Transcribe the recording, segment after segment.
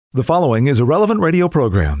The following is a relevant radio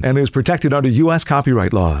program and is protected under U.S.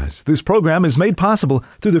 copyright laws. This program is made possible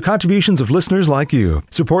through the contributions of listeners like you.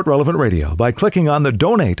 Support Relevant Radio by clicking on the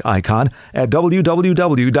donate icon at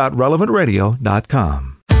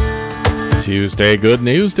www.relevantradio.com. Tuesday Good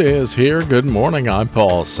News Day is here. Good morning, I'm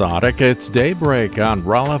Paul Sadek. It's Daybreak on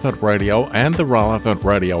Relevant Radio and the Relevant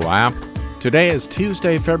Radio app. Today is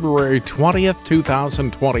Tuesday, February 20th,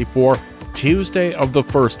 2024, Tuesday of the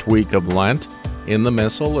first week of Lent. In the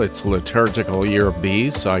Missal, it's liturgical year B,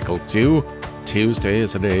 cycle 2. Tuesday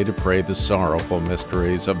is a day to pray the sorrowful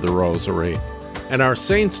mysteries of the rosary. And our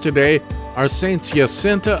saints today are Saints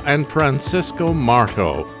Jacinta and Francisco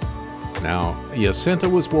Marto. Now, Jacinta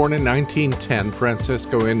was born in 1910,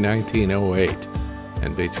 Francisco in 1908.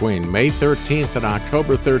 And between May 13th and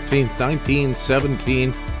October 13th,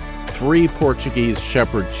 1917, 3 Portuguese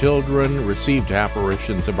shepherd children received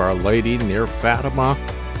apparitions of Our Lady near Fatima,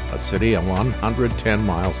 a city 110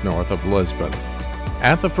 miles north of Lisbon.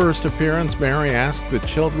 At the first appearance, Mary asked the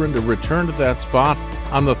children to return to that spot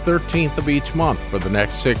on the 13th of each month for the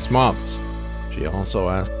next 6 months. She also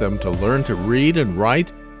asked them to learn to read and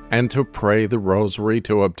write and to pray the rosary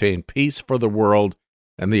to obtain peace for the world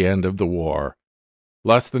and the end of the war.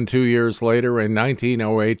 Less than 2 years later, in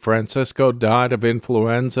 1908, Francisco died of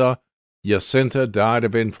influenza. Jacinta died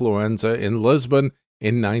of influenza in Lisbon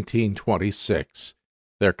in 1926.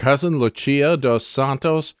 Their cousin Lucia Dos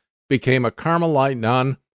Santos became a Carmelite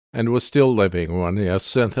nun and was still living when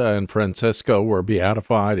Jacinta and Francisco were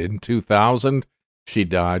beatified in 2000. She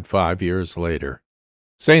died 5 years later.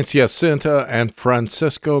 Saints Jacinta and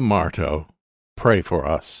Francisco Marto, pray for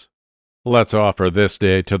us. Let's offer this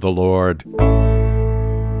day to the Lord.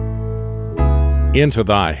 Into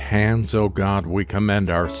thy hands, O God, we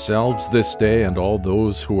commend ourselves this day and all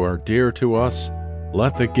those who are dear to us.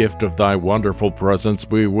 Let the gift of thy wonderful presence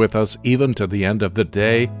be with us even to the end of the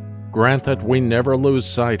day. Grant that we never lose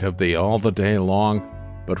sight of thee all the day long,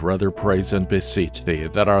 but rather praise and beseech thee,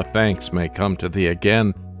 that our thanks may come to thee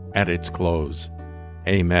again at its close.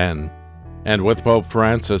 Amen. And with Pope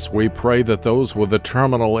Francis, we pray that those with a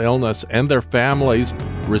terminal illness and their families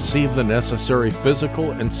receive the necessary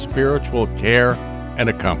physical and spiritual care and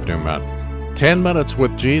accompaniment. 10 Minutes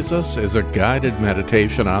with Jesus is a guided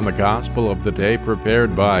meditation on the gospel of the day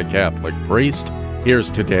prepared by a Catholic priest. Here's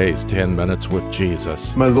today's 10 Minutes with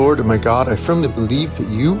Jesus. My Lord and my God, I firmly believe that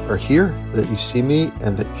you are here, that you see me,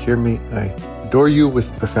 and that you hear me. I adore you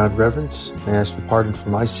with profound reverence. I ask your pardon for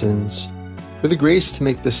my sins, for the grace to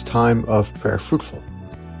make this time of prayer fruitful.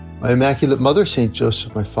 My Immaculate Mother, Saint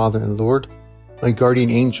Joseph, my Father and Lord, my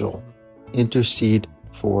guardian angel, intercede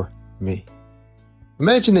for me.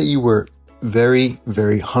 Imagine that you were very,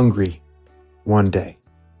 very hungry one day.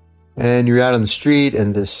 And you're out on the street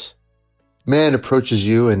and this man approaches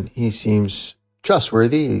you and he seems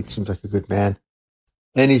trustworthy. He seems like a good man.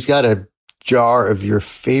 And he's got a jar of your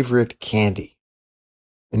favorite candy.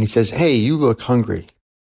 And he says, "Hey, you look hungry.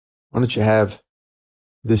 Why don't you have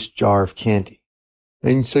this jar of candy?"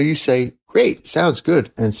 And so you say, "Great, sounds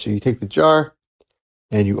good." And so you take the jar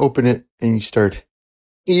and you open it and you start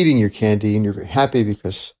eating your candy and you're very happy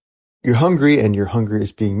because you're hungry, and your hunger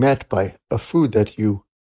is being met by a food that you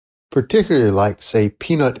particularly like, say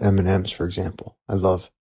peanut M&Ms, for example. I love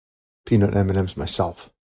peanut M&Ms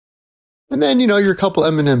myself. And then, you're a couple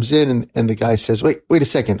M&Ms in, and the guy says, wait a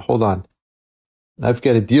second, hold on. I've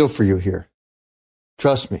got a deal for you here.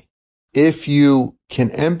 Trust me. If you can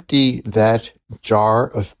empty that jar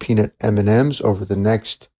of peanut M&Ms over the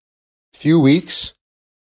next few weeks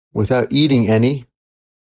without eating any,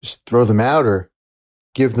 just throw them out or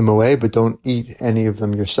give them away, but don't eat any of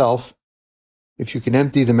them yourself. If you can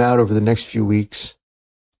empty them out over the next few weeks,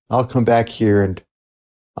 I'll come back here and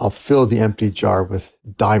I'll fill the empty jar with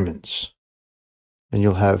diamonds. And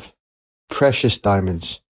you'll have precious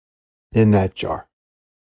diamonds in that jar.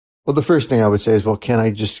 Well, the first thing I would say is, can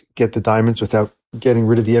I just get the diamonds without getting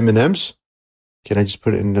rid of the M&Ms? Can I just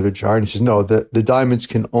put it in another jar? And he says, no, the diamonds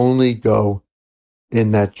can only go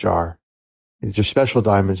in that jar. These are special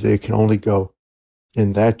diamonds. They can only go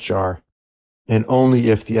in that jar, and only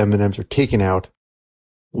if the M&Ms are taken out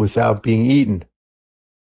without being eaten.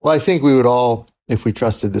 Well, I think we would all, if we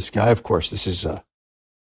trusted this guy, of course, this is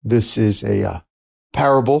a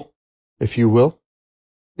parable, if you will.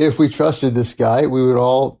 If we trusted this guy, we would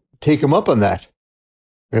all take him up on that.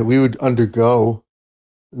 Right? We would undergo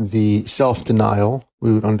the self-denial.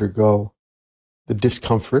 We would undergo the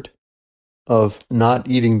discomfort of not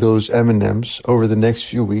eating those M&Ms over the next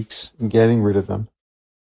few weeks and getting rid of them,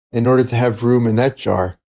 in order to have room in that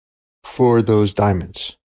jar for those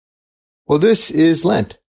diamonds. Well, this is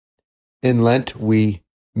Lent. In Lent, we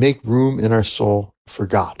make room in our soul for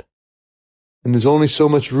God. And there's only so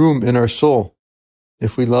much room in our soul.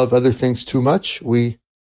 If we love other things too much, we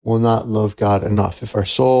will not love God enough. If our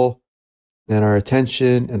soul and our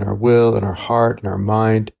attention and our will and our heart and our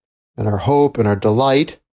mind and our hope and our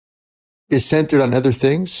delight is centered on other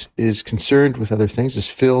things, is concerned with other things, is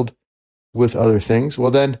filled with other things,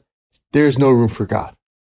 well then, there's no room for God.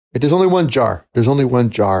 There's only one jar. There's only one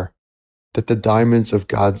jar that the diamonds of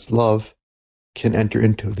God's love can enter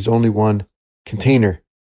into. There's only one container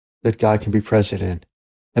that God can be present in,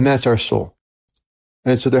 and that's our soul.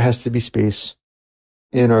 And so there has to be space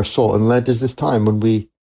in our soul. And Lent is this time when we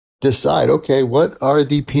decide, okay, what are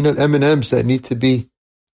the peanut M&Ms that need to be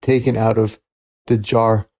taken out of the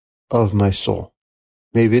jar of my soul?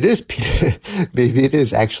 Maybe it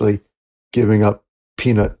is actually giving up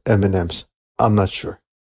peanut M&Ms. I'm not sure.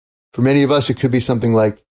 For many of us, it could be something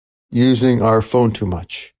like using our phone too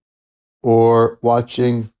much or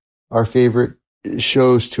watching our favorite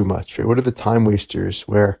shows too much. Right? What are the time wasters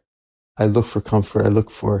where I look for comfort, I look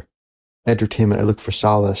for entertainment, I look for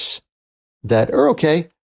solace that are okay,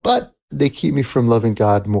 but they keep me from loving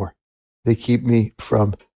God more. They keep me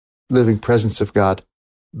from living presence of God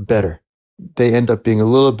better. They end up being a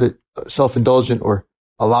little bit self-indulgent or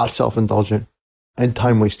a lot self-indulgent and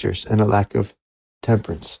time wasters and a lack of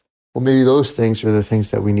temperance. Well, maybe those things are the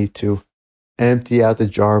things that we need to empty out the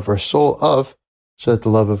jar of our soul of so that the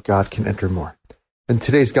love of God can enter more. In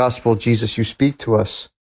today's gospel, Jesus, you speak to us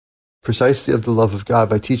precisely of the love of God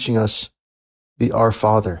by teaching us the Our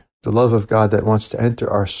Father, the love of God that wants to enter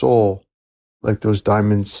our soul like those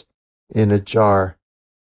diamonds in a jar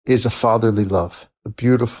is a fatherly love, a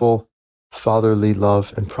beautiful fatherly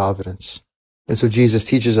love and providence. And so Jesus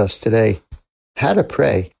teaches us today how to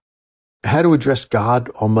pray, how to address God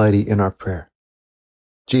Almighty in our prayer.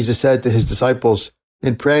 Jesus said to his disciples,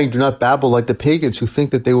 in praying, do not babble like the pagans who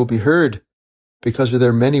think that they will be heard because of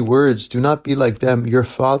their many words. Do not be like them. Your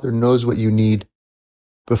Father knows what you need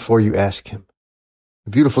before you ask him. A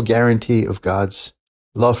beautiful guarantee of God's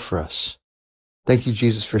love for us. Thank you,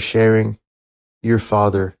 Jesus, for sharing your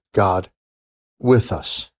Father, God, with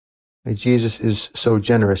us. And Jesus is so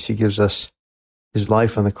generous. He gives us his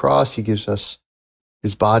life on the cross. He gives us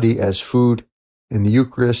his body as food in the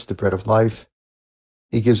Eucharist, the bread of life.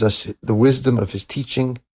 He gives us the wisdom of his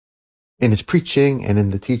teaching in his preaching and in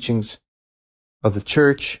the teachings of the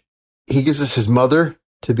church. He gives us his mother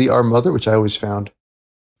to be our mother, which I always found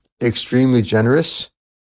extremely generous.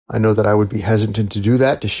 I know that I would be hesitant to do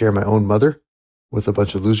that, to share my own mother with a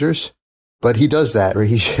bunch of losers. But he does that, or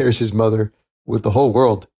he shares his mother with the whole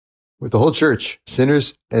world, with the whole church,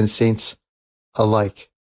 sinners and saints alike.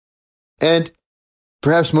 And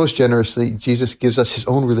perhaps most generously, Jesus gives us his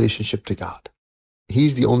own relationship to God.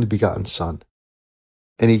 He's the only begotten Son.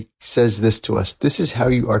 And he says this to us, this is how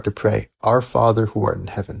you are to pray, Our Father who art in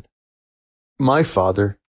heaven. My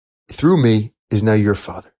Father, through me, is now your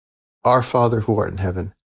Father. Our Father who art in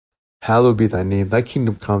heaven, hallowed be thy name. Thy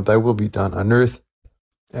kingdom come, thy will be done on earth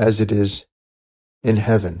as it is in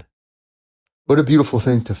heaven. What a beautiful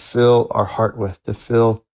thing to fill our heart with, to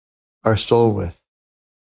fill our soul with.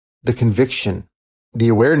 The conviction, the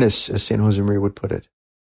awareness, as St. Josemaria would put it,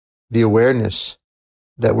 the awareness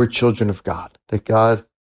that we're children of God, that God,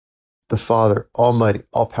 the Father, Almighty,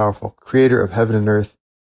 all-powerful, creator of heaven and earth,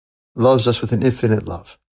 loves us with an infinite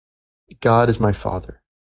love. God is my Father.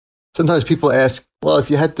 Sometimes people ask, well,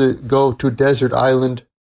 if you had to go to a desert island,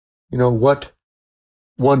 what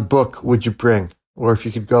one book would you bring? Or if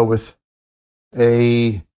you could go with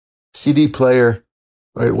a CD player,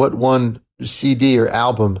 right? What one CD or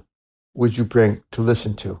album would you bring to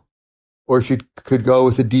listen to? Or if you could go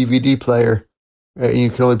with a DVD player, right, and you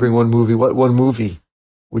could only bring one movie, what one movie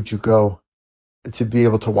would you go to be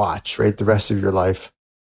able to watch, right, the rest of your life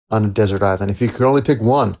on a desert island? If you could only pick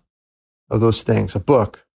one of those things, a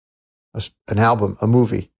book, an album, a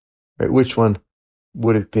movie, right, which one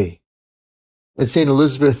would it be? And St.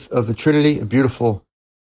 Elizabeth of the Trinity, a beautiful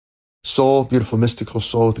soul, beautiful mystical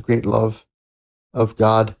soul with a great love of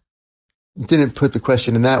God, didn't put the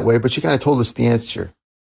question in that way, but she kind of told us the answer.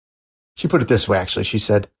 She put it this way, actually. She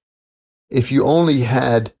said, if you only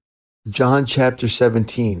had John chapter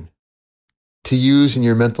 17 to use in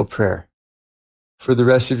your mental prayer for the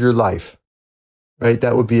rest of your life, right,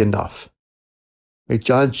 that would be enough. Right?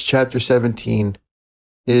 John chapter 17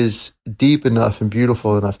 is deep enough and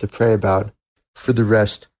beautiful enough to pray about for the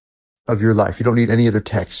rest of your life. You don't need any other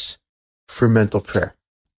texts for mental prayer.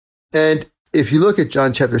 And if you look at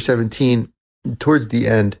John chapter 17, towards the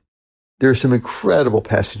end, there are some incredible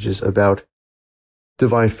passages about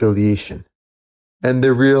divine filiation. And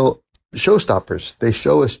they're real showstoppers. They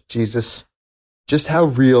show us, Jesus, just how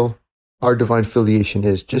real our divine filiation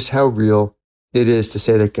is, just how real it is to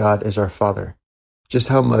say that God is our Father, just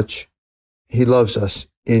how much He loves us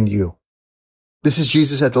in you. This is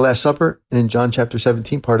Jesus at the Last Supper in John chapter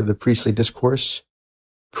 17, part of the priestly discourse,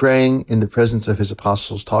 praying in the presence of His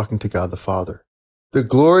apostles, talking to God the Father. The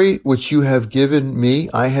glory which you have given me,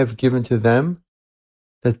 I have given to them,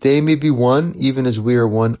 that they may be one, even as we are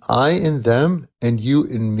one, I in them and you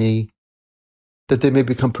in me, that they may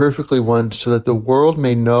become perfectly one, so that the world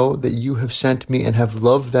may know that you have sent me and have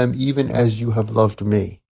loved them even as you have loved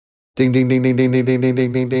me. Ding, ding, ding, ding, ding, ding, ding, ding,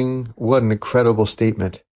 ding, ding, ding. What an incredible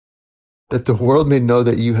statement. That the world may know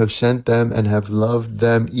that you have sent them and have loved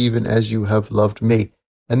them even as you have loved me.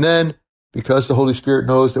 And then, because the Holy Spirit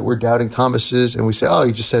knows that we're doubting Thomases, and we say, oh,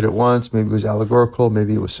 he just said it once, maybe it was allegorical,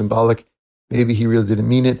 maybe it was symbolic, maybe he really didn't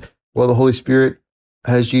mean it. Well, the Holy Spirit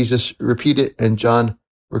has Jesus repeat it, and John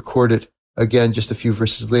record it again just a few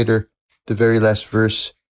verses later, the very last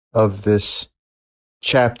verse of this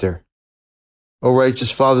chapter. O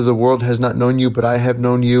righteous Father, the world has not known you, but I have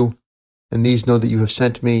known you, and these know that you have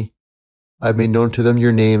sent me. I have made known to them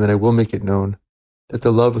your name, and I will make it known, that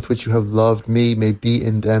the love with which you have loved me may be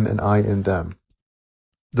in them and I in them.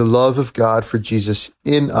 The love of God for Jesus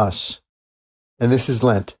in us. And this is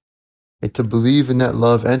Lent. And to believe in that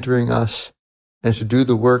love entering us and to do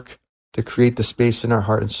the work to create the space in our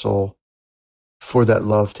heart and soul for that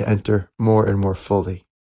love to enter more and more fully.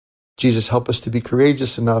 Jesus, help us to be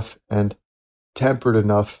courageous enough and tempered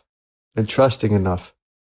enough and trusting enough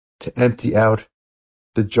to empty out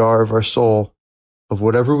the jar of our soul of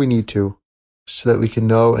whatever we need to, so that we can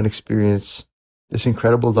know and experience this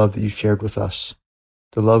incredible love that you shared with us,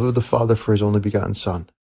 the love of the Father for His only begotten Son.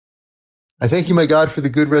 I thank you, my God, for the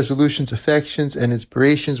good resolutions, affections, and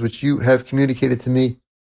inspirations which you have communicated to me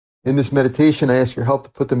in this meditation. I ask your help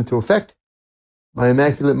to put them into effect. My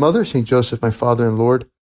Immaculate Mother, St. Joseph, my Father and Lord,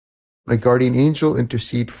 my guardian angel,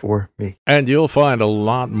 intercede for me. And you'll find a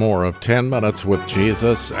lot more of 10 Minutes with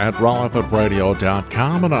Jesus at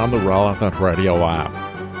relevantradio.com and on the Relevant Radio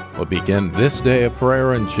app. We'll begin this day of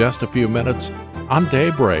prayer in just a few minutes on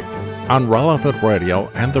Daybreak, on Relevant Radio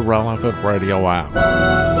and the Relevant Radio app.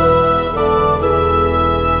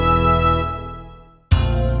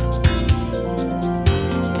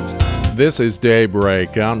 This is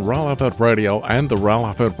Daybreak on Relevant Radio and the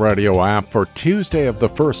Relevant Radio app for Tuesday of the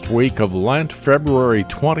first week of Lent, February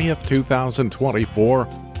 20th, 2024.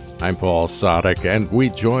 I'm Paul Sadek, and we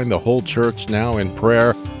join the whole church now in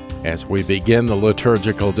prayer. As we begin the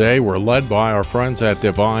liturgical day, we're led by our friends at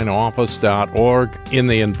divineoffice.org in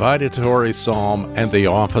the invitatory psalm and the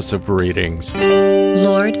office of readings.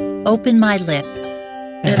 Lord, open my lips,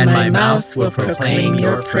 and my mouth will proclaim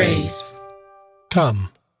your praise. Come,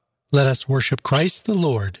 let us worship Christ the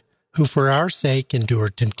Lord, who for our sake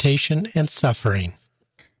endured temptation and suffering.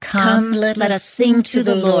 Come, let us sing to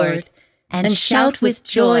the Lord, and shout with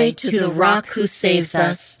joy to the Rock who saves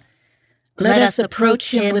us. Let us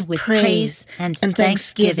approach Him with praise and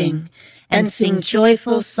thanksgiving, and sing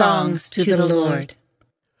joyful songs to the Lord.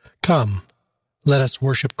 Come, let us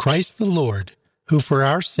worship Christ the Lord, who for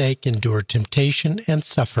our sake endured temptation and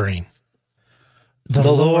suffering.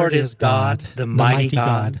 The Lord is God, the mighty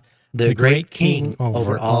God, the great King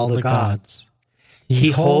over all the gods. He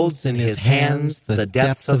holds in His hands the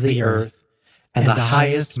depths of the earth, and the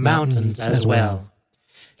highest mountains as well.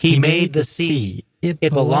 He made the sea, it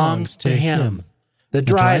belongs to Him, the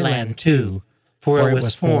dry land too, for it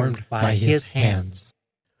was formed by His hands.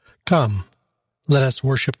 Come, let us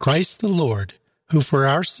worship Christ the Lord, who for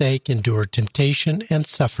our sake endured temptation and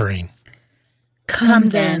suffering. Come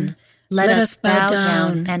then, let us bow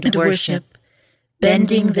down and worship,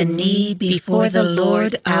 bending the knee before the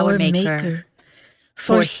Lord our Maker.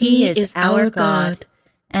 For He is our God,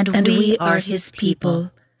 and we are His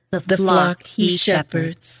people, the flock He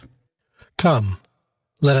shepherds. Come,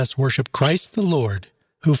 let us worship Christ the Lord,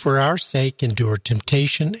 who for our sake endured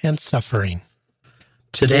temptation and suffering.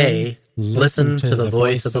 Today, listen to the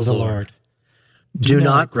voice of the Lord. Do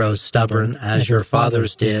not grow stubborn as your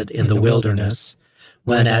fathers did in the wilderness,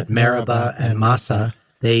 when at Meribah and Massah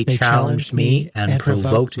they challenged me and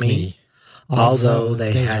provoked me, although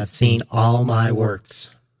they had seen all my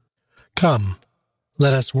works. Come,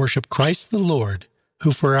 let us worship Christ the Lord,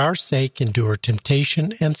 who for our sake endured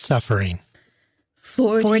temptation and suffering.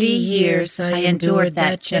 40 years I endured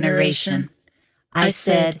that generation. I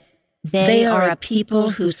said, they are a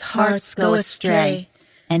people whose hearts go astray,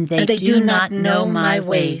 and they do not know my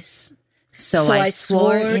ways. So I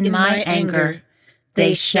swore in my anger,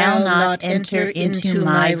 they shall not enter into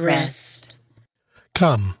my rest.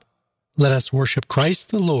 Come, let us worship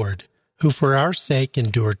Christ the Lord, who for our sake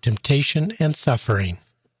endured temptation and suffering.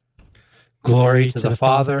 Glory to the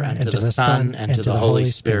Father, and to the Son, and to the Holy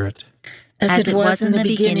Spirit. As it was in the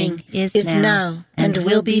beginning, is now, and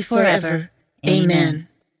will be forever. Amen.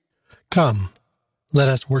 Come, let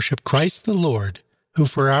us worship Christ the Lord, who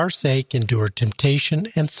for our sake endured temptation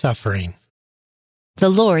and suffering. The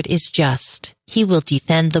Lord is just. He will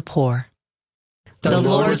defend the poor. The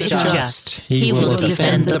Lord is just. He will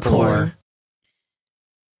defend the poor.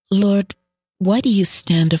 Lord, why do you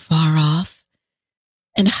stand afar off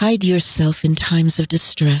and hide yourself in times of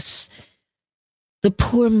distress? The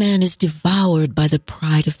poor man is devoured by the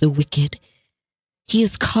pride of the wicked. He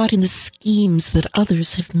is caught in the schemes that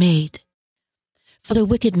others have made. For the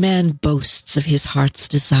wicked man boasts of his heart's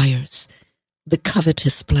desires. The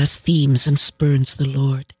covetous blasphemes and spurns the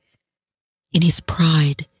Lord. In his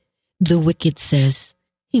pride, the wicked says,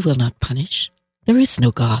 "He will not punish. There is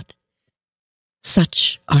no God."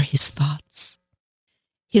 Such are his thoughts.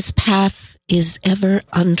 His path is ever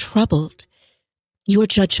untroubled. Your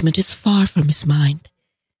judgment is far from his mind.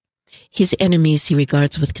 His enemies he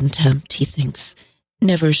regards with contempt. He thinks,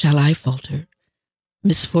 "Never shall I falter.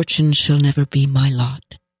 Misfortune shall never be my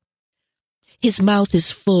lot." His mouth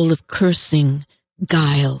is full of cursing,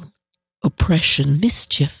 guile, oppression,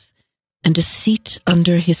 mischief, and deceit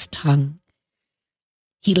under his tongue.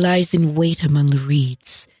 He lies in wait among the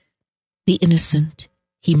reeds. The innocent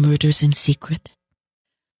he murders in secret.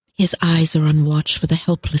 His eyes are on watch for the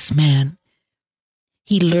helpless man.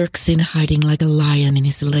 He lurks in hiding like a lion in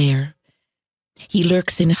his lair. He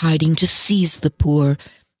lurks in hiding to seize the poor.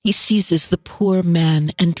 He seizes the poor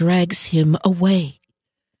man and drags him away.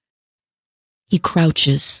 He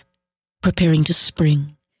crouches, preparing to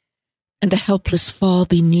spring, and the helpless fall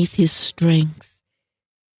beneath his strength.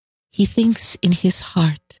 He thinks in his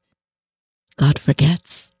heart, God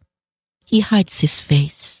forgets. He hides his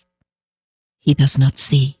face. He does not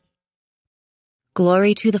see.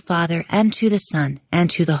 Glory to the Father, and to the Son, and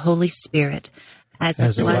to the Holy Spirit, as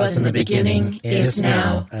it was in the beginning, is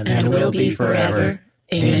now, and will be forever.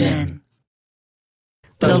 Amen.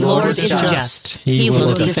 The Lord is just. He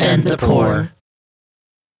will defend the poor.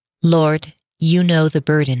 Lord, you know the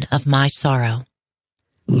burden of my sorrow.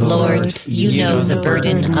 Lord, you know the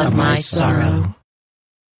burden of my sorrow.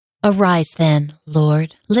 Arise then,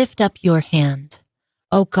 Lord, lift up your hand.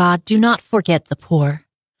 O God, do not forget the poor.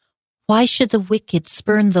 Why should the wicked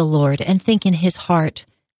spurn the Lord and think in his heart,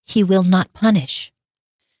 he will not punish?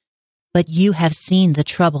 But you have seen the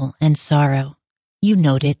trouble and sorrow. You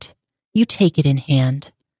note it. You take it in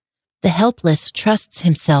hand. The helpless trusts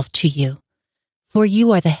himself to you, for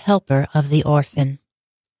you are the helper of the orphan.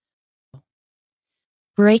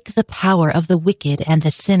 Break the power of the wicked and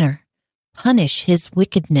the sinner. Punish his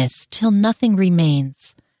wickedness till nothing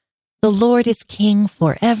remains. The Lord is king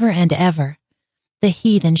forever and ever. The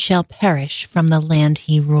heathen shall perish from the land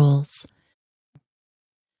he rules.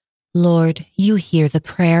 Lord, you hear the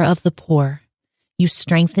prayer of the poor. You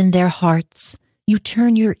strengthen their hearts. You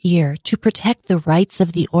turn your ear to protect the rights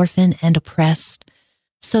of the orphan and oppressed,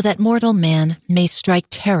 so that mortal man may strike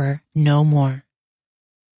terror no more.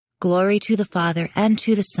 Glory to the Father, and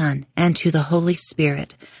to the Son, and to the Holy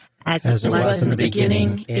Spirit, as it was in the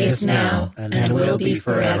beginning, is now, and will be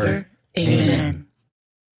forever. Amen.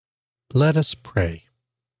 Let us pray.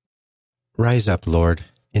 Rise up, Lord,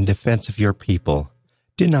 in defense of your people.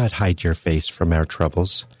 Do not hide your face from our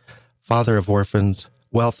troubles. Father of orphans,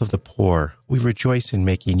 wealth of the poor, we rejoice in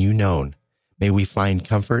making you known. May we find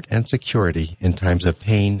comfort and security in times of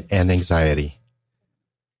pain and anxiety.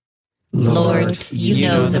 Lord, you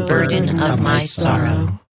know the burden of my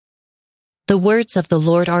sorrow. The words of the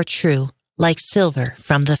Lord are true, like silver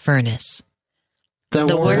from the furnace.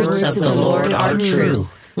 The words of the Lord are true,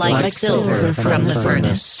 like silver from the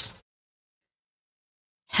furnace.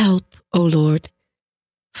 Help, O Lord,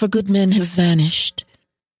 for good men have vanished.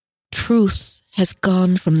 Truth has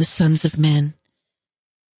gone from the sons of men.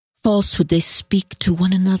 Falsehood they speak to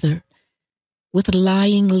one another, with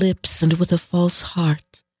lying lips and with a false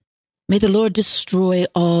heart. May the Lord destroy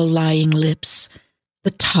all lying lips,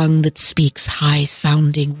 the tongue that speaks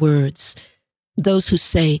high-sounding words, those who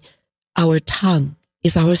say, our tongue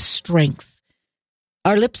is our strength.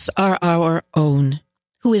 Our lips are our own.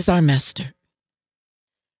 Who is our master?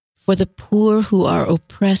 For the poor who are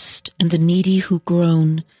oppressed and the needy who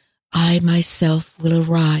groan, I myself will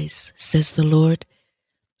arise, says the Lord.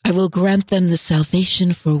 I will grant them the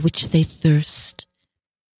salvation for which they thirst.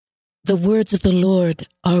 The words of the Lord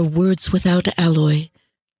are words without alloy,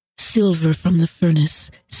 silver from the furnace,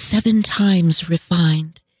 7 times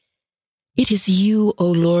refined. It is you, O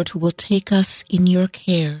Lord, who will take us in your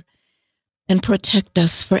care and protect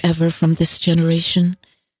us forever from this generation.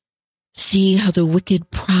 See how the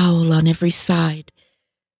wicked prowl on every side,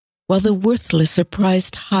 while the worthless are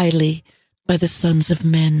prized highly by the sons of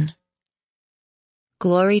men.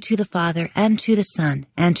 Glory to the Father, and to the Son,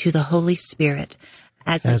 and to the Holy Spirit,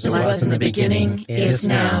 as it was in the beginning, is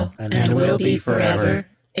now, and will be forever.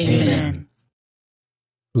 Amen.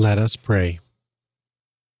 Let us pray.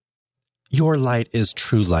 Your light is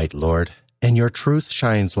true light, Lord, and your truth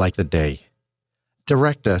shines like the day.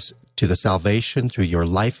 Direct us to the salvation through your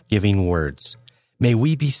life-giving words. May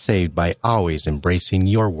we be saved by always embracing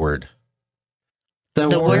your word.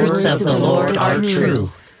 The words of the Lord are true,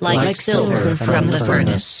 like silver from the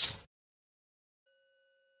furnace.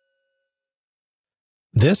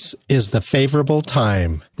 This is the favorable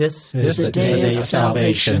time. This is the day of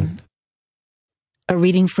salvation. A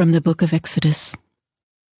reading from the book of Exodus.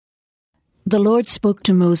 The Lord spoke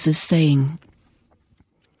to Moses, saying,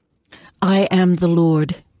 I am the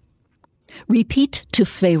Lord. Repeat to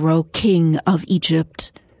Pharaoh, king of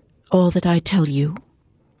Egypt, all that I tell you.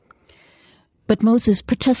 But Moses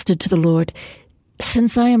protested to the Lord,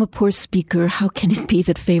 Since I am a poor speaker, how can it be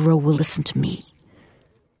that Pharaoh will listen to me?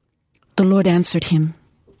 The Lord answered him,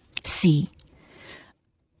 See,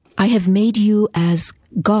 I have made you as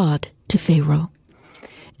God to Pharaoh,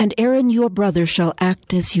 and Aaron your brother shall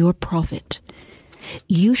act as your prophet.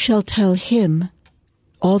 You shall tell him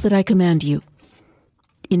all that I command you.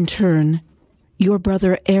 In turn, your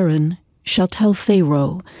brother Aaron shall tell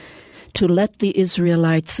Pharaoh to let the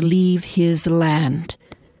Israelites leave his land.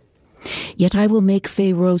 Yet I will make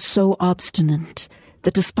Pharaoh so obstinate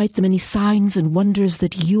that despite the many signs and wonders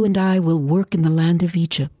that you and I will work in the land of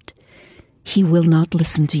Egypt, he will not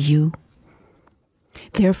listen to you.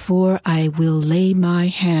 Therefore I will lay my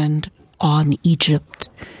hand on Egypt,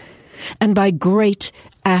 and by great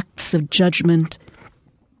acts of judgment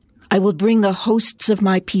I will bring the hosts of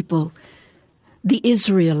my people, the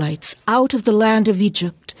Israelites, out of the land of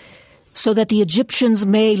Egypt, so that the Egyptians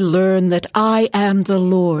may learn that I am the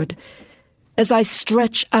Lord, as I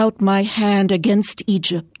stretch out my hand against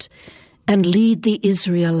Egypt and lead the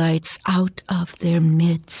Israelites out of their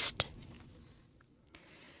midst.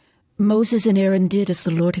 Moses and Aaron did as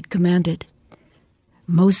the Lord had commanded.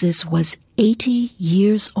 Moses was 80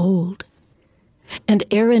 years old, and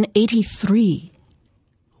Aaron 83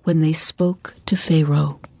 when they spoke to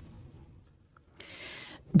Pharaoh.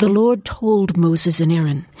 The Lord told Moses and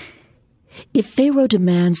Aaron, If Pharaoh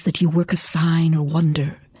demands that you work a sign or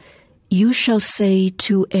wonder, you shall say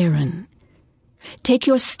to Aaron, Take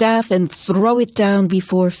your staff and throw it down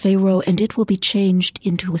before Pharaoh, and it will be changed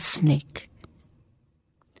into a snake.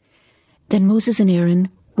 Then Moses and Aaron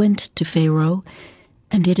went to Pharaoh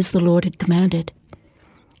and did as the Lord had commanded.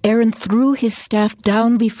 Aaron threw his staff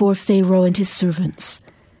down before Pharaoh and his servants,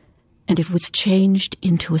 and it was changed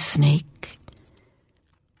into a snake.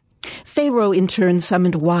 Pharaoh in turn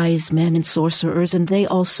summoned wise men and sorcerers, and they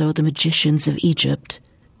also, the magicians of Egypt,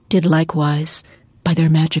 did likewise by their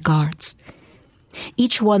magic arts.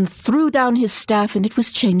 Each one threw down his staff, and it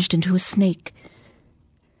was changed into a snake.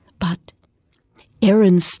 But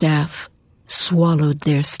Aaron's staff swallowed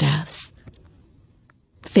their staffs.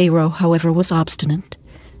 Pharaoh, however, was obstinate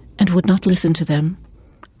and would not listen to them,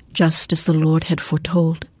 just as the Lord had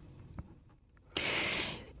foretold.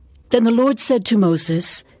 Then the Lord said to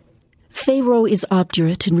Moses, Pharaoh is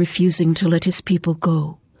obdurate in refusing to let his people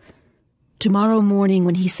go. Tomorrow morning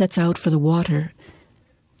when he sets out for the water,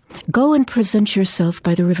 go and present yourself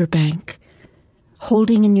by the river bank,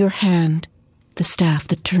 holding in your hand the staff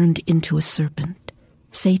that turned into a serpent.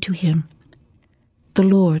 Say to him, The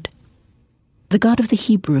Lord, the God of the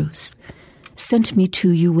Hebrews, sent me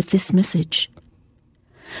to you with this message.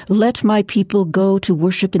 Let my people go to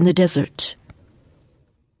worship in the desert.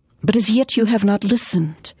 But as yet you have not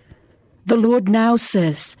listened. The Lord now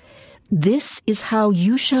says, This is how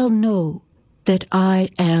you shall know that I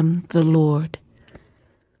am the Lord.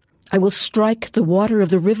 I will strike the water of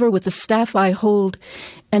the river with the staff I hold,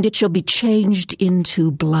 and it shall be changed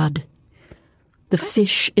into blood. The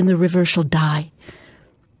fish in the river shall die,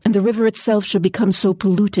 and the river itself shall become so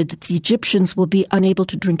polluted that the Egyptians will be unable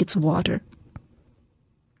to drink its water.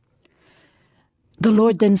 The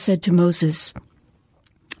Lord then said to Moses,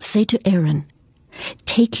 Say to Aaron,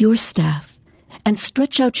 Take your staff and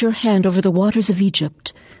stretch out your hand over the waters of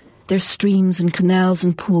Egypt, their streams and canals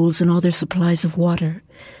and pools and all their supplies of water,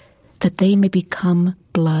 that they may become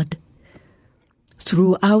blood.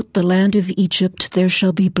 Throughout the land of Egypt there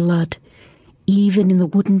shall be blood, even in the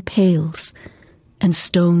wooden pails and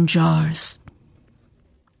stone jars.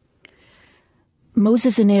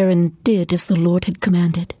 Moses and Aaron did as the Lord had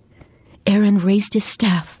commanded. Aaron raised his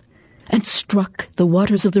staff and struck the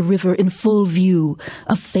waters of the river in full view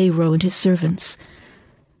of Pharaoh and his servants.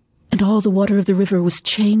 And all the water of the river was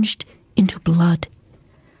changed into blood.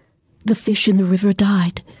 The fish in the river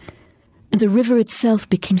died, and the river itself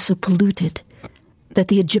became so polluted that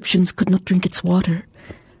the Egyptians could not drink its water.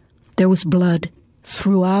 There was blood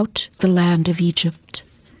throughout the land of Egypt.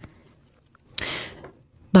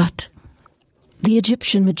 But the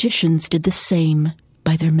Egyptian magicians did the same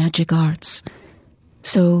by their magic arts.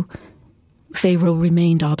 So Pharaoh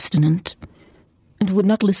remained obstinate and would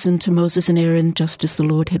not listen to Moses and Aaron just as the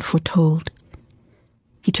Lord had foretold.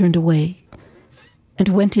 He turned away and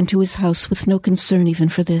went into his house with no concern even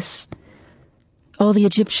for this. All the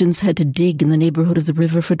Egyptians had to dig in the neighborhood of the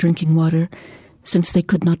river for drinking water, since they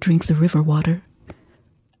could not drink the river water.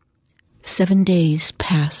 7 days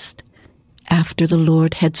passed after the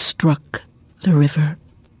Lord had struck the river.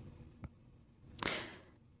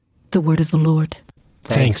 The word of the Lord.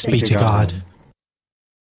 Thanks be to God.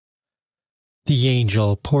 The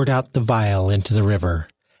angel poured out the vial into the river,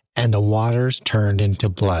 and the waters turned into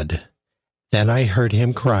blood. Then I heard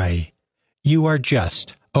him cry, "You are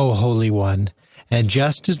just, O Holy One, and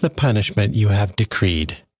just is the punishment you have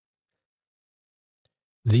decreed."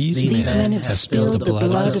 These men have spilled the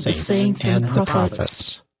blood of the saints and the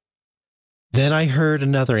prophets. Then I heard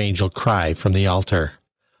another angel cry from the altar,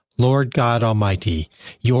 "Lord God Almighty,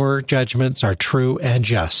 your judgments are true and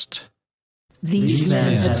just." These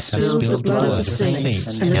men have spilled the blood of the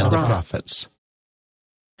saints and the prophets.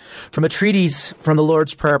 From a treatise from the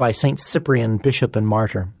Lord's Prayer by St. Cyprian, Bishop and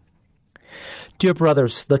Martyr. Dear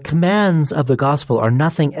brothers, the commands of the gospel are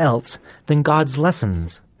nothing else than God's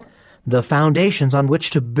lessons, the foundations on which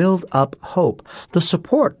to build up hope, the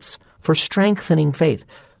supports for strengthening faith,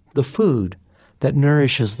 the food that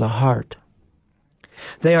nourishes the heart.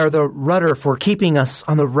 They are the rudder for keeping us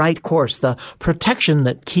on the right course, the protection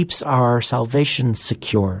that keeps our salvation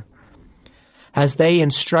secure. As they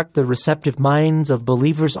instruct the receptive minds of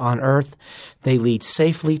believers on earth, they lead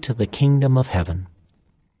safely to the kingdom of heaven.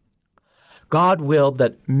 God willed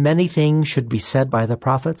that many things should be said by the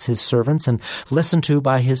prophets, his servants, and listened to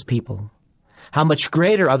by his people. How much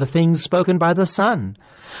greater are the things spoken by the Son?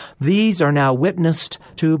 These are now witnessed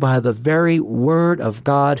to by the very Word of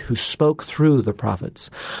God who spoke through the prophets.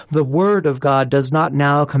 The Word of God does not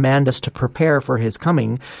now command us to prepare for his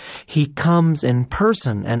coming. He comes in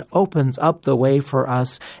person and opens up the way for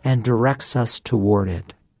us and directs us toward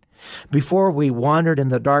it. Before we wandered in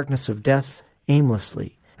the darkness of death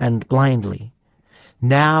aimlessly and blindly.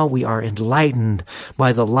 Now we are enlightened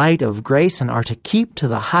by the light of grace and are to keep to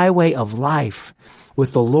the highway of life,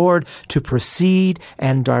 with the Lord to proceed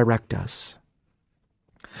and direct us.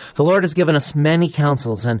 The Lord has given us many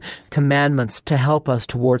counsels and commandments to help us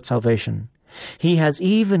toward salvation. He has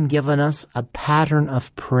even given us a pattern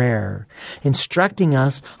of prayer, instructing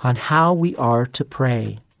us on how we are to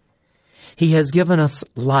pray. He has given us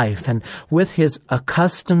life, and with his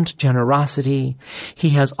accustomed generosity,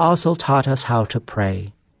 he has also taught us how to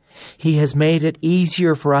pray. He has made it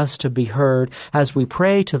easier for us to be heard as we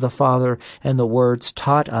pray to the Father in the words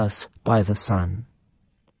taught us by the Son.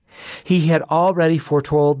 He had already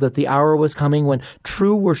foretold that the hour was coming when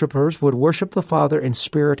true worshipers would worship the Father in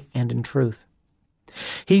spirit and in truth.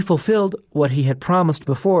 He fulfilled what he had promised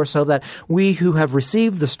before, so that we who have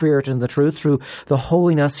received the Spirit and the truth through the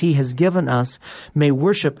holiness he has given us may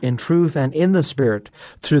worship in truth and in the Spirit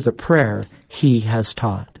through the prayer he has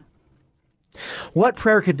taught. What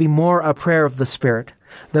prayer could be more a prayer of the Spirit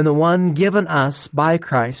than the one given us by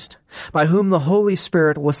Christ, by whom the Holy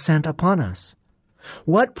Spirit was sent upon us?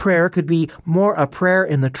 What prayer could be more a prayer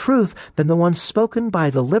in the truth than the one spoken by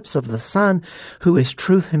the lips of the Son, who is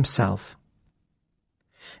truth himself?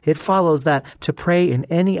 It follows that to pray in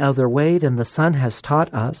any other way than the Son has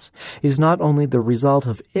taught us is not only the result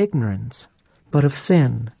of ignorance, but of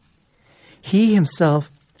sin. He himself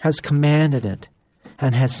has commanded it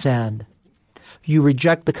and has said, "You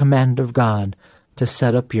reject the command of God to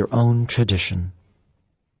set up your own tradition."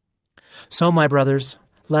 So, my brothers,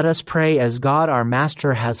 let us pray as God our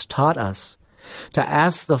Master has taught us, to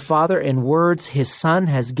ask the Father in words his Son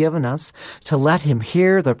has given us, to let him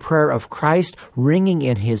hear the prayer of Christ ringing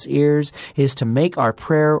in his ears, is to make our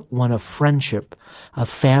prayer one of friendship, a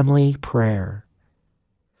family prayer.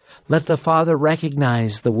 Let the Father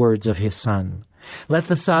recognize the words of his Son. Let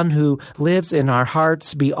the Son who lives in our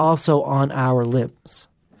hearts be also on our lips.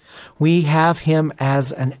 We have him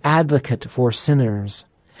as an advocate for sinners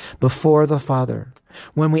before the Father.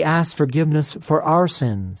 When we ask forgiveness for our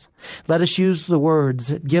sins, let us use the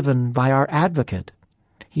words given by our advocate.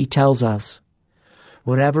 He tells us,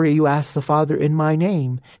 "Whatever you ask the Father in my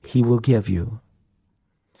name, he will give you."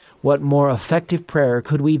 What more effective prayer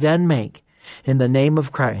could we then make in the name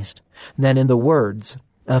of Christ than in the words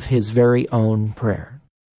of his very own prayer?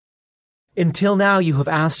 Until now you have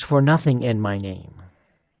asked for nothing in my name.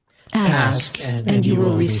 Ask, and you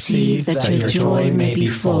will receive, that your joy may be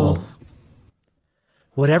full.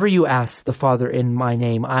 Whatever you ask the Father in my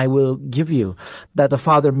name, I will give you, that the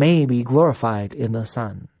Father may be glorified in the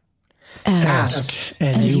Son. Ask,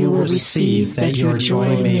 and you will receive, that your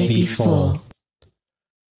joy may be full.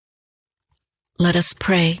 Let us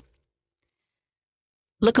pray.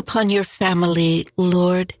 Look upon your family,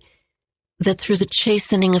 Lord, that through the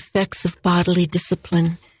chastening effects of bodily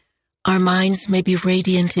discipline, our minds may be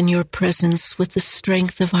radiant in your presence with the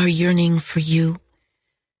strength of our yearning for you.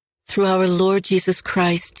 Through our Lord Jesus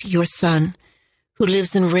Christ, your Son, who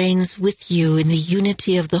lives and reigns with you in the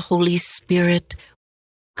unity of the Holy Spirit,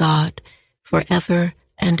 God, forever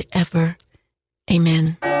and ever.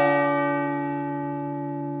 Amen.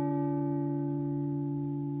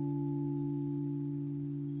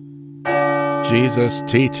 Jesus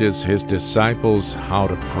teaches his disciples how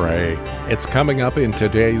to pray. It's coming up in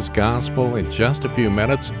today's Gospel in just a few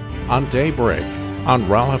minutes on Daybreak, on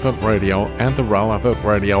Relevant Radio and the Relevant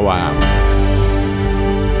Radio app.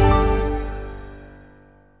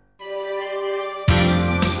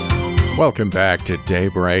 Welcome back to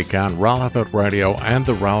Daybreak on Relevant Radio and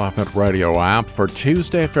the Relevant Radio app for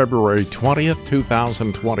Tuesday, February 20th,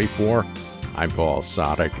 2024. I'm Paul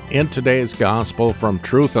Sadek. In today's Gospel from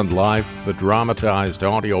Truth and Life, the dramatized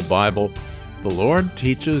audio Bible, the Lord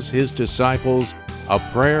teaches his disciples a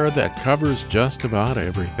prayer that covers just about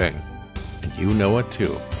everything. And you know it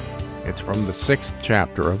too. It's from the 6th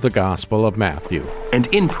chapter of the Gospel of Matthew. And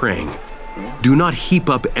in praying, do not heap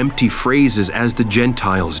up empty phrases as the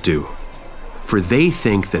Gentiles do, for they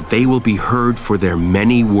think that they will be heard for their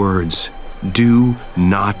many words. Do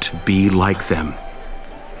not be like them.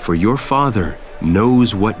 For your Father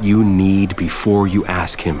knows what you need before you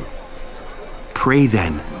ask him. Pray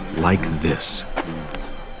then like this.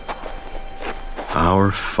 Our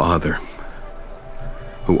Father,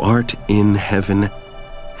 who art in heaven,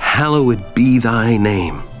 hallowed be thy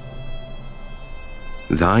name.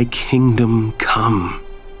 Thy kingdom come.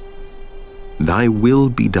 Thy will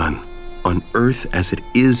be done on earth as it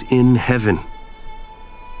is in heaven.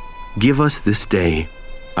 Give us this day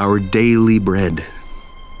our daily bread,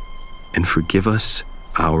 and forgive us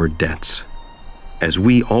our debts, as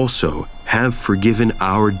we also have forgiven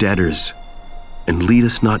our debtors. And lead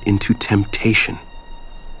us not into temptation,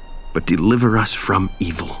 but deliver us from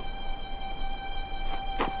evil.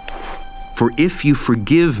 For if you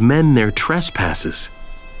forgive men their trespasses,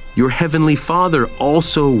 your heavenly Father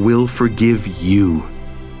also will forgive you.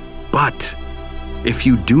 But if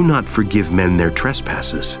you do not forgive men their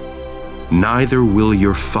trespasses, neither will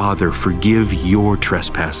your Father forgive your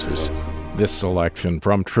trespasses. This selection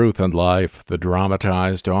from Truth and Life, the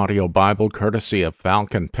dramatized audio Bible courtesy of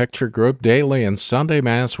Falcon Picture Group, daily and Sunday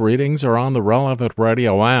Mass readings are on the Relevant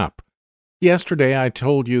Radio app. Yesterday I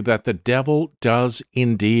told you that the devil does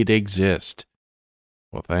indeed exist.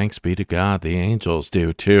 Well, thanks be to God, the angels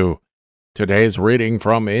do too. Today's reading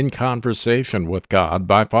from In Conversation with God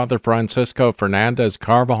by Father Francisco Fernandez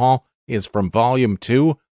Carvajal is from Volume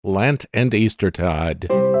 2, Lent and Eastertide.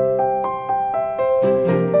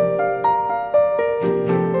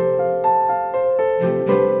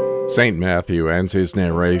 St. Matthew ends his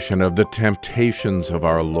narration of the temptations of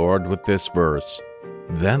our Lord with this verse.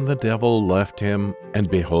 Then the devil left him, and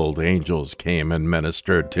behold, angels came and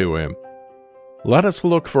ministered to him. Let us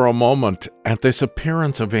look for a moment at this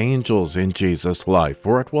appearance of angels in Jesus' life,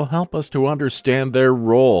 for it will help us to understand their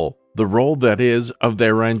role, the role that is of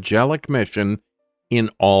their angelic mission in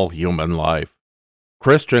all human life.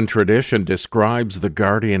 Christian tradition describes the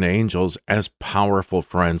guardian angels as powerful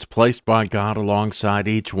friends placed by God alongside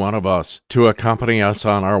each one of us to accompany us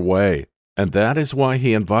on our way, and that is why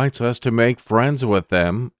he invites us to make friends with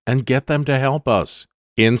them and get them to help us.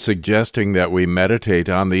 In suggesting that we meditate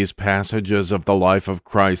on these passages of the life of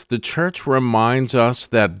Christ, the Church reminds us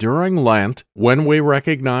that during Lent, when we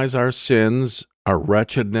recognize our sins, our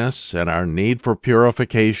wretchedness, and our need for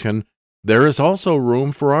purification, there is also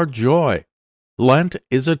room for our joy. Lent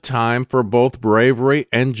is a time for both bravery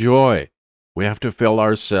and joy. We have to fill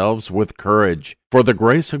ourselves with courage, for the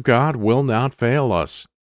grace of God will not fail us.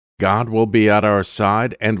 God will be at our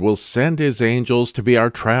side and will send his angels to be our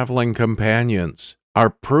traveling companions, our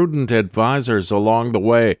prudent advisors along the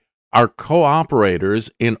way, our cooperators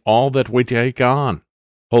in all that we take on.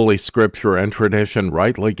 Holy Scripture and tradition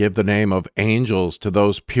rightly give the name of angels to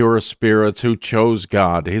those pure spirits who chose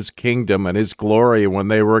God, his kingdom, and his glory when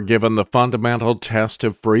they were given the fundamental test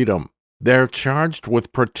of freedom. They're charged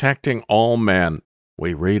with protecting all men.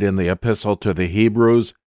 We read in the Epistle to the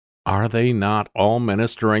Hebrews, "Are they not all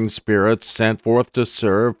ministering spirits sent forth to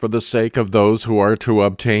serve for the sake of those who are to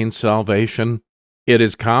obtain salvation?" It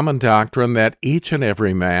is common doctrine that each and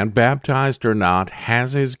every man, baptized or not,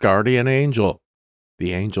 has his guardian angel.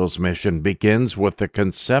 The angel's mission begins with the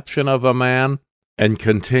conception of a man and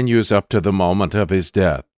continues up to the moment of his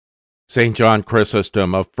death. St. John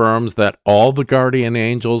Chrysostom affirms that all the guardian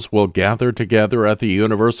angels will gather together at the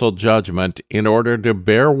universal judgment in order to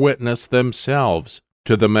bear witness themselves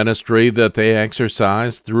to the ministry that they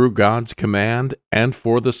exercise through God's command and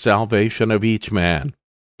for the salvation of each man.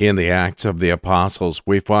 In the Acts of the Apostles,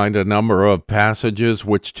 we find a number of passages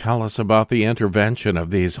which tell us about the intervention of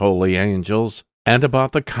these holy angels and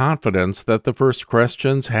about the confidence that the first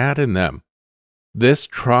Christians had in them. This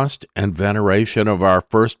trust and veneration of our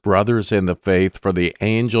first brothers in the faith for the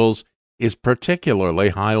angels is particularly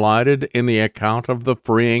highlighted in the account of the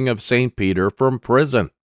freeing of St. Peter from prison.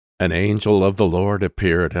 An angel of the Lord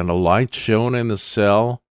appeared, and a light shone in the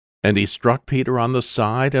cell, and he struck Peter on the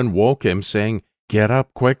side and woke him, saying, "Get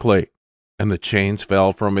up quickly." And the chains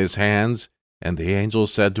fell from his hands, and the angel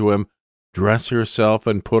said to him, "Dress yourself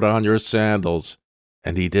and put on your sandals."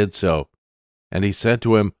 And he did so. And he said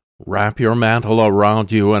to him, "Wrap your mantle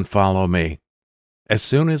around you and follow me." As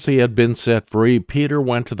soon as he had been set free, Peter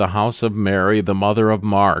went to the house of Mary, the mother of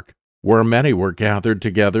Mark, where many were gathered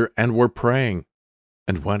together and were praying.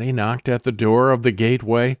 And when he knocked at the door of the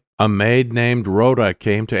gateway, a maid named Rhoda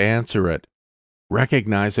came to answer it.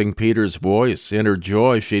 Recognizing Peter's voice, in her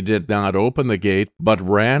joy she did not open the gate, but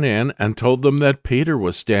ran in and told them that Peter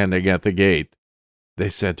was standing at the gate. They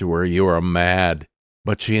said to her, "You are mad,"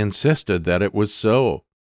 but she insisted that it was so.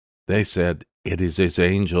 They said, "It is his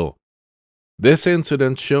angel." This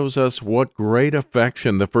incident shows us what great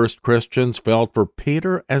affection the first Christians felt for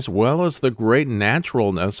Peter, as well as the great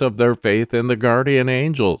naturalness of their faith in the guardian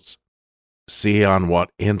angels. See on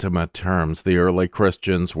what intimate terms the early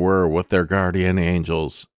Christians were with their guardian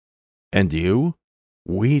angels. And you?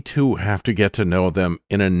 We too have to get to know them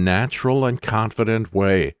in a natural and confident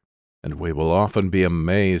way, and we will often be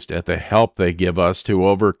amazed at the help they give us to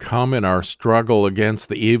overcome in our struggle against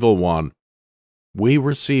the evil one. We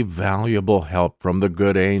receive valuable help from the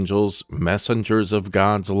good angels, messengers of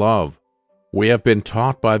God's love. We have been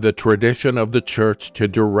taught by the tradition of the Church to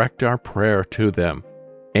direct our prayer to them.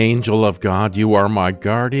 Angel of God, you are my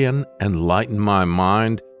guardian, enlighten my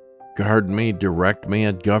mind, guard me, direct me,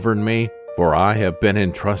 and govern me, for I have been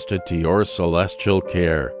entrusted to your celestial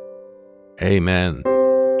care. Amen.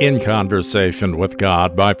 In Conversation with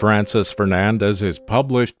God by Francis Fernandez is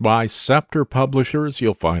published by Scepter Publishers.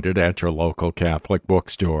 You'll find it at your local Catholic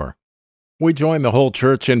bookstore. We join the whole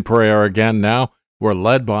church in prayer again now. We're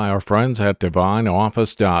led by our friends at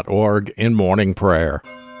divineoffice.org in morning prayer.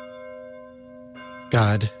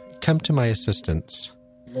 God, come to my assistance.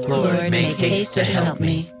 Lord, make haste to help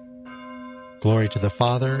me. Glory to the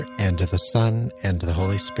Father, and to the Son, and to the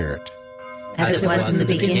Holy Spirit. As it was in the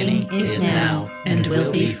beginning, is now, and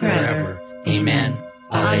will be forever. Amen.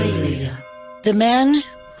 Alleluia. The man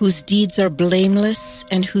whose deeds are blameless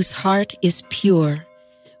and whose heart is pure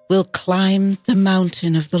will climb the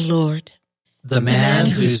mountain of the Lord. The man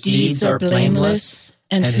whose deeds are blameless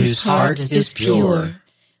and whose heart is pure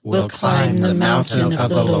will climb the mountain of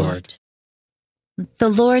the Lord. The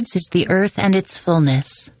Lord's is the earth and its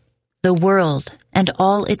fullness, the world and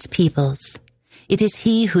all its peoples. It is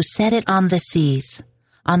he who set it on the seas.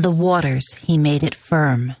 On the waters he made it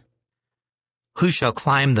firm. Who shall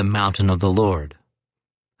climb the mountain of the Lord?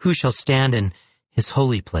 Who shall stand in his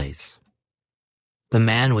holy place? The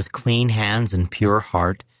man with clean hands and pure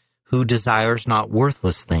heart, who desires not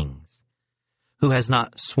worthless things, who has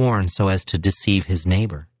not sworn so as to deceive his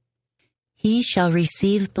neighbor. He shall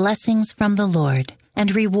receive blessings from the Lord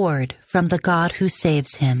and reward from the God who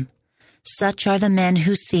saves him. Such are the men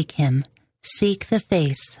who seek him. Seek the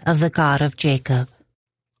face of the God of Jacob.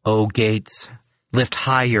 O gates, lift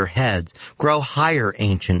high your heads, grow higher,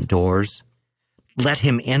 ancient doors. Let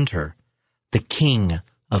him enter, the King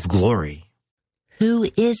of glory. Who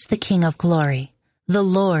is the King of glory? The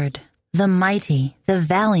Lord, the mighty, the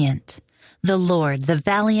valiant, the Lord, the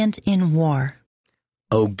valiant in war.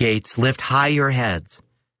 O gates, lift high your heads,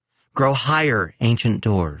 grow higher, ancient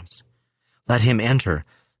doors. Let him enter,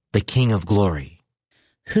 the King of glory.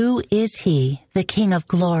 Who is he, the King of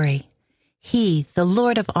glory? He, the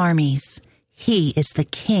Lord of armies. He is the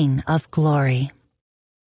King of glory.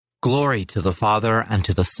 Glory to the Father, and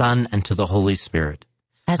to the Son, and to the Holy Spirit.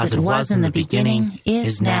 As it was in the beginning,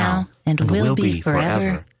 is now, and will be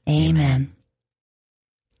forever. Amen.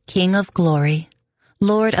 King of glory,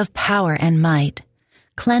 Lord of power and might,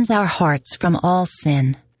 cleanse our hearts from all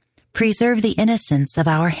sin. Preserve the innocence of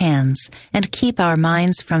our hands, and keep our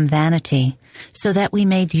minds from vanity, so that we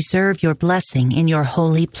may deserve your blessing in your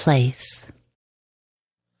holy place.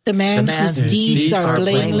 The man whose deeds are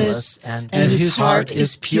blameless and whose heart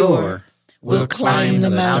is pure will climb the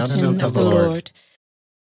mountain of the Lord.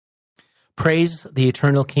 Praise the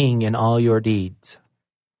eternal King in all your deeds.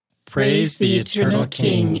 Praise the eternal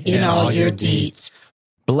King in all your deeds.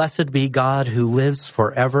 Blessed be God who lives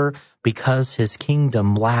forever, because his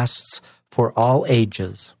kingdom lasts for all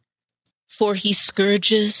ages. For he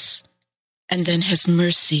scourges and then has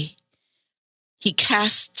mercy. He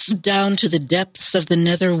casts down to the depths of the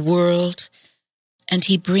nether world, and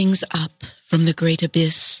he brings up from the great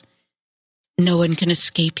abyss. No one can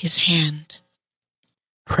escape his hand.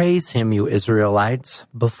 Praise him, you Israelites,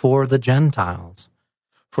 before the Gentiles.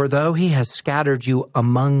 For though he has scattered you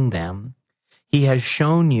among them, he has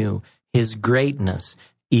shown you his greatness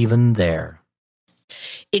even there.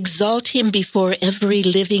 Exalt him before every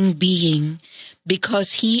living being,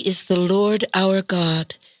 because he is the Lord our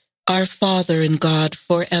God, our Father and God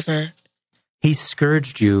forever. He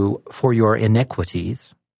scourged you for your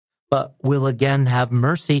iniquities, but will again have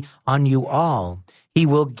mercy on you all. He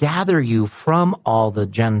will gather you from all the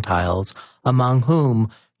Gentiles among whom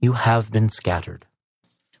you have been scattered.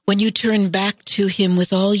 When you turn back to him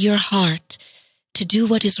with all your heart to do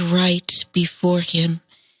what is right before him,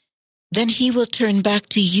 then he will turn back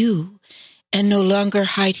to you and no longer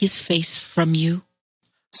hide his face from you.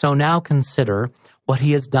 So now consider what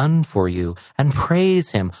he has done for you and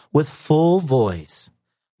praise him with full voice.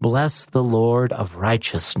 Bless the Lord of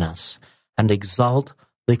righteousness and exalt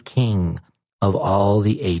the King of all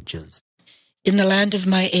the ages. In the land of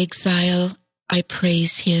my exile, I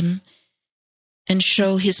praise him and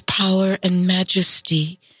show his power and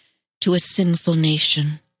majesty to a sinful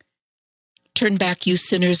nation. Turn back, you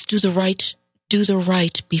sinners, do the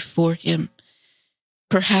right before him.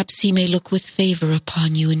 Perhaps he may look with favor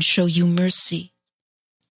upon you and show you mercy.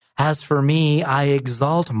 As for me, I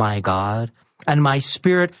exalt my God, and my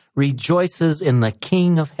spirit rejoices in the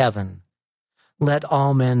King of heaven. Let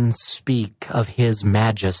all men speak of his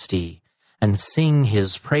majesty and sing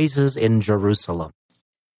his praises in Jerusalem.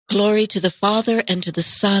 Glory to the Father, and to the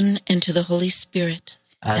Son, and to the Holy Spirit.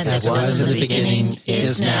 As it was in the beginning,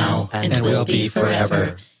 is now, and will be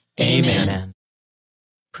forever. Amen.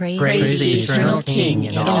 Praise the eternal King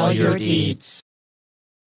in all your deeds.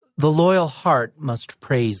 The loyal heart must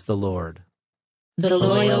praise the Lord. The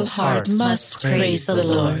loyal heart must praise the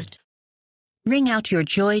Lord. Ring out your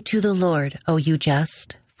joy to the Lord, O you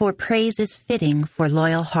just, for praise is fitting for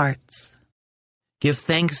loyal hearts. Give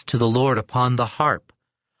thanks to the Lord upon the harp.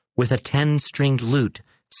 With a 10-stringed lute,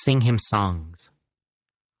 sing him songs.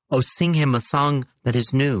 Oh, sing him a song that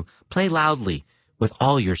is new. Play loudly with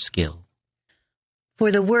all your skill.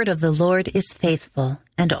 For the word of the Lord is faithful,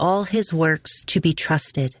 and all his works to be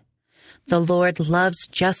trusted. The Lord loves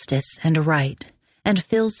justice and right, and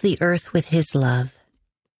fills the earth with his love.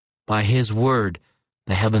 By his word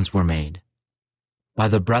the heavens were made. By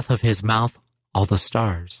the breath of his mouth all the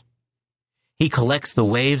stars. He collects the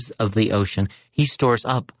waves of the ocean. He stores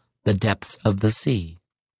up the depths of the sea.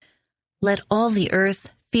 Let all the earth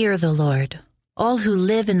fear the Lord. All who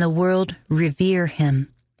live in the world revere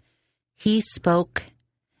him. He spoke,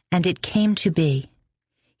 and it came to be.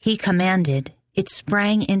 He commanded, it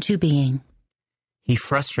sprang into being. He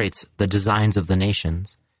frustrates the designs of the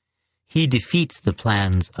nations. He defeats the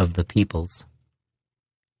plans of the peoples.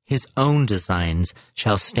 His own designs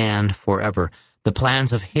shall stand forever, the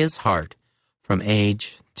plans of his heart from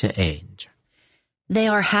age to age. They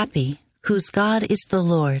are happy, whose God is the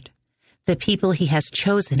Lord, the people he has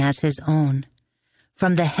chosen as his own.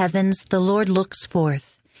 From the heavens the Lord looks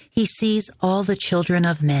forth. He sees all the children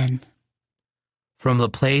of men. From the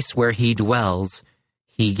place where he dwells,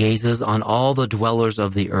 he gazes on all the dwellers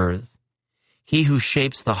of the earth. He who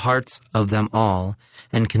shapes the hearts of them all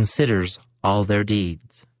and considers all their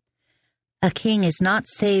deeds. A king is not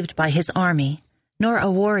saved by his army, nor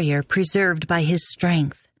a warrior preserved by his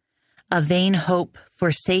strength. A vain hope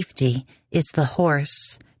for safety is the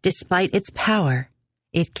horse. Despite its power,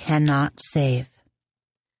 it cannot save.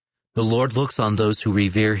 The Lord looks on those who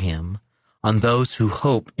revere him, on those who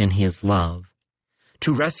hope in his love,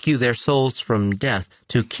 to rescue their souls from death,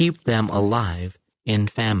 to keep them alive in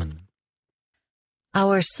famine.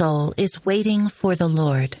 Our soul is waiting for the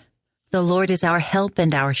Lord. The Lord is our help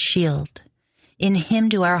and our shield. In him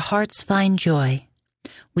do our hearts find joy.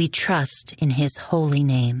 We trust in his holy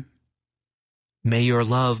name. May your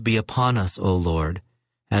love be upon us, O Lord,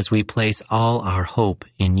 as we place all our hope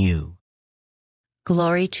in you.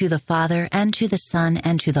 Glory to the Father, and to the Son,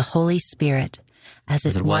 and to the Holy Spirit, as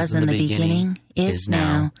it was in the beginning, is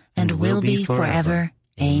now, and will be forever.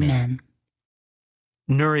 Amen.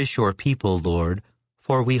 Nourish your people, Lord,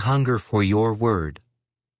 for we hunger for your word.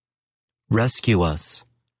 Rescue us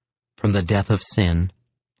from the death of sin,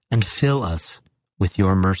 and fill us with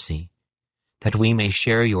your mercy, that we may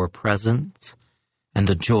share your presence and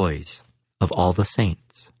the joys of all the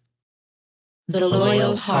saints. The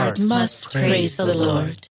loyal heart must praise the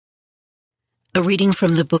Lord. A reading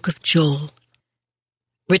from the book of Joel.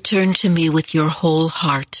 Return to me with your whole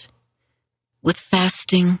heart, with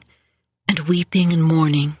fasting and weeping and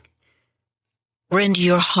mourning. Rend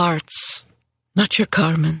your hearts, not your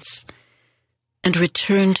garments, and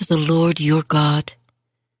return to the Lord your God.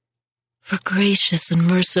 For gracious and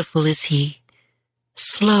merciful is he,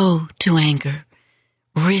 slow to anger,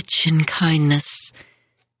 rich in kindness,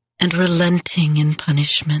 and relenting in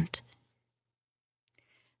punishment.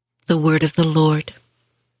 The word of the Lord.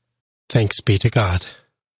 Thanks be to God.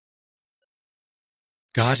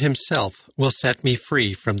 God himself will set me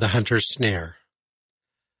free from the hunter's snare.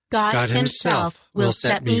 God himself will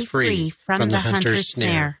set me free from the hunter's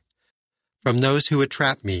snare, from those who would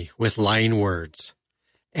trap me with lying words,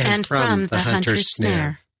 and from the hunter's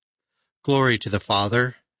snare. Glory to the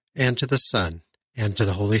Father, and to the Son, and to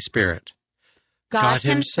the Holy Spirit. God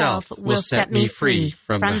himself will set me free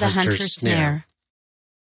from the hunter's snare.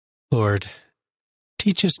 Lord,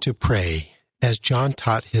 teach us to pray as John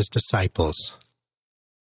taught his disciples.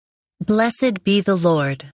 Blessed be the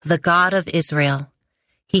Lord, the God of Israel.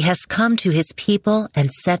 He has come to his people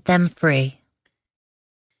and set them free.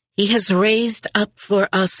 He has raised up for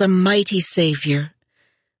us a mighty Savior,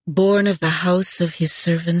 born of the house of his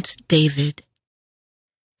servant David.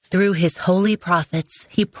 Through his holy prophets,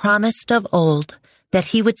 he promised of old that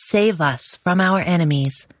he would save us from our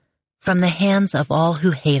enemies, from the hands of all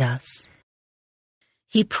who hate us.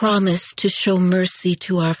 He promised to show mercy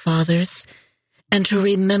to our fathers and to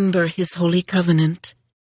remember his holy covenant.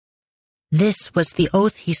 This was the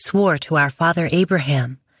oath he swore to our father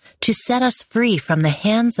Abraham, to set us free from the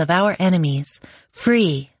hands of our enemies,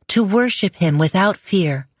 free to worship him without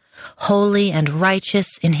fear, holy and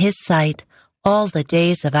righteous in his sight all the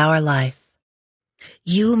days of our life.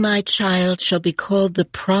 You, my child, shall be called the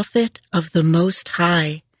prophet of the Most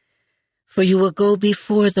High, for you will go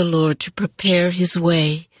before the Lord to prepare his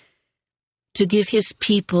way, to give his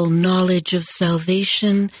people knowledge of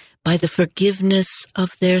salvation by the forgiveness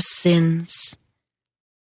of their sins.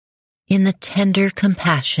 In the tender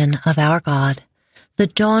compassion of our God, the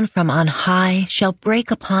dawn from on high shall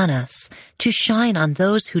break upon us to shine on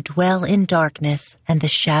those who dwell in darkness and the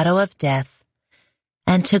shadow of death,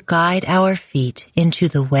 and to guide our feet into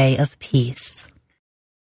the way of peace.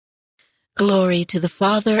 Glory to the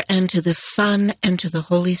Father, and to the Son, and to the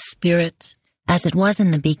Holy Spirit. As it was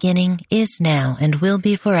in the beginning, is now, and will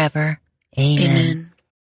be forever. Amen. Amen.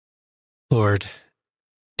 Lord,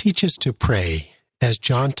 teach us to pray as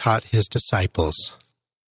John taught his disciples.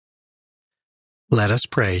 Let us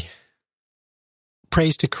pray.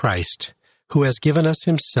 Praise to Christ, who has given us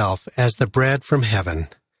himself as the bread from heaven.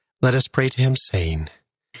 Let us pray to him, saying,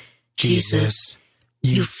 Jesus,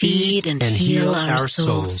 you feed and heal our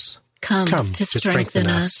souls. Come to strengthen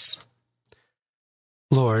us.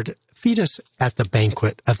 Lord, feed us at the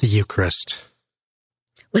banquet of the Eucharist.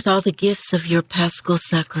 With all the gifts of your paschal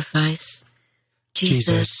sacrifice,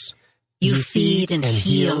 Jesus, you feed and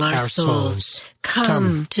heal our souls.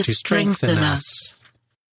 Come to strengthen us.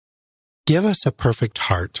 Give us a perfect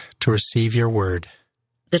heart to receive your word,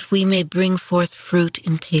 that we may bring forth fruit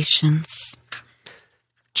in patience.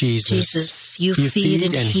 Jesus, you feed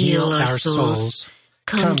and heal our souls.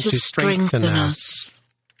 Come to strengthen us.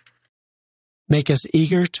 Make us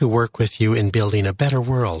eager to work with you in building a better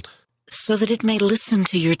world, so that it may listen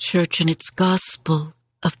to your church and its gospel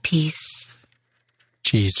of peace.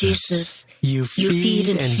 Jesus, you feed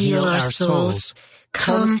and heal our souls.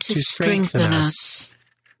 Come to strengthen us.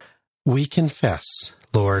 We confess,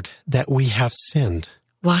 Lord, that we have sinned.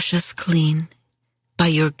 Wash us clean by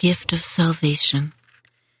your gift of salvation.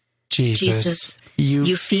 Jesus,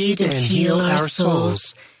 you feed and heal our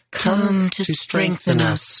souls. Come to strengthen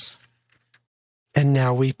us. And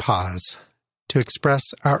now we pause to express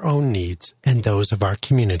our own needs and those of our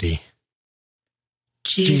community.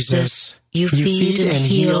 Jesus, you feed and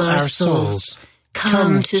heal our souls.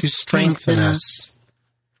 Come to strengthen us.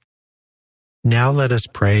 Now let us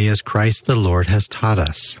pray as Christ the Lord has taught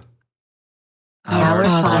us. Our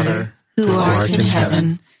Father, who art in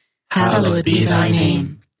heaven, hallowed be thy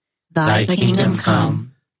name. Thy kingdom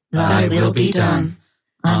come, thy will be done,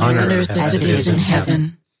 on earth as it is in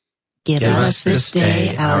heaven. Give us this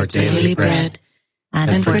day our daily bread,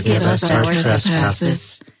 and forgive us our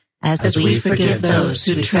trespasses, as we forgive those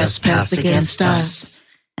who trespass against us.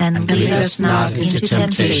 And lead us not into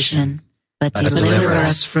temptation, but deliver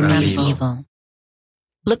us from evil.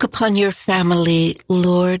 Look upon your family,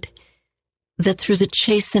 Lord, that through the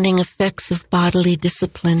chastening effects of bodily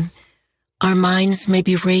discipline, our minds may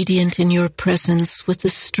be radiant in your presence with the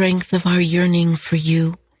strength of our yearning for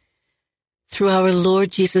you. Through our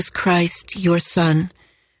Lord Jesus Christ, your Son,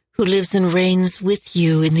 who lives and reigns with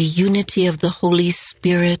you in the unity of the Holy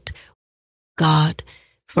Spirit, God,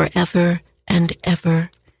 forever and ever.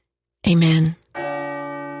 Amen.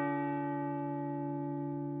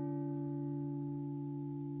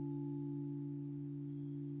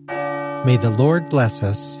 May the Lord bless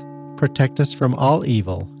us, protect us from all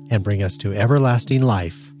evil, and bring us to everlasting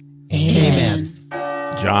life. Amen.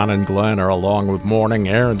 John and Glenn are along with Morning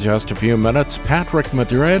Air in just a few minutes. Patrick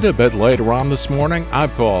Madrid a bit later on this morning.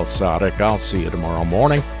 I'm Paul Sadek. I'll see you tomorrow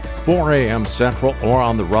morning, 4 a.m. Central, or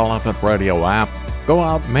on the Relevant Radio app. Go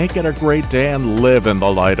out, make it a great day, and live in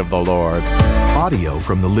the light of the Lord. Audio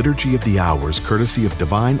from the Liturgy of the Hours, courtesy of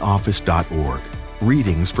divineoffice.org.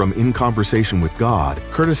 Readings from In Conversation with God,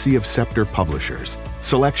 courtesy of Scepter Publishers.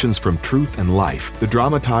 Selections from Truth and Life, the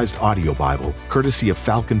dramatized audio Bible, courtesy of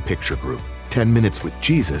Falcon Picture Group. 10 Minutes with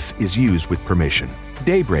Jesus is used with permission.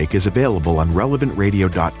 Daybreak is available on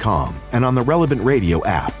relevantradio.com and on the Relevant Radio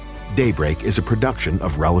app. Daybreak is a production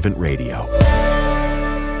of Relevant Radio.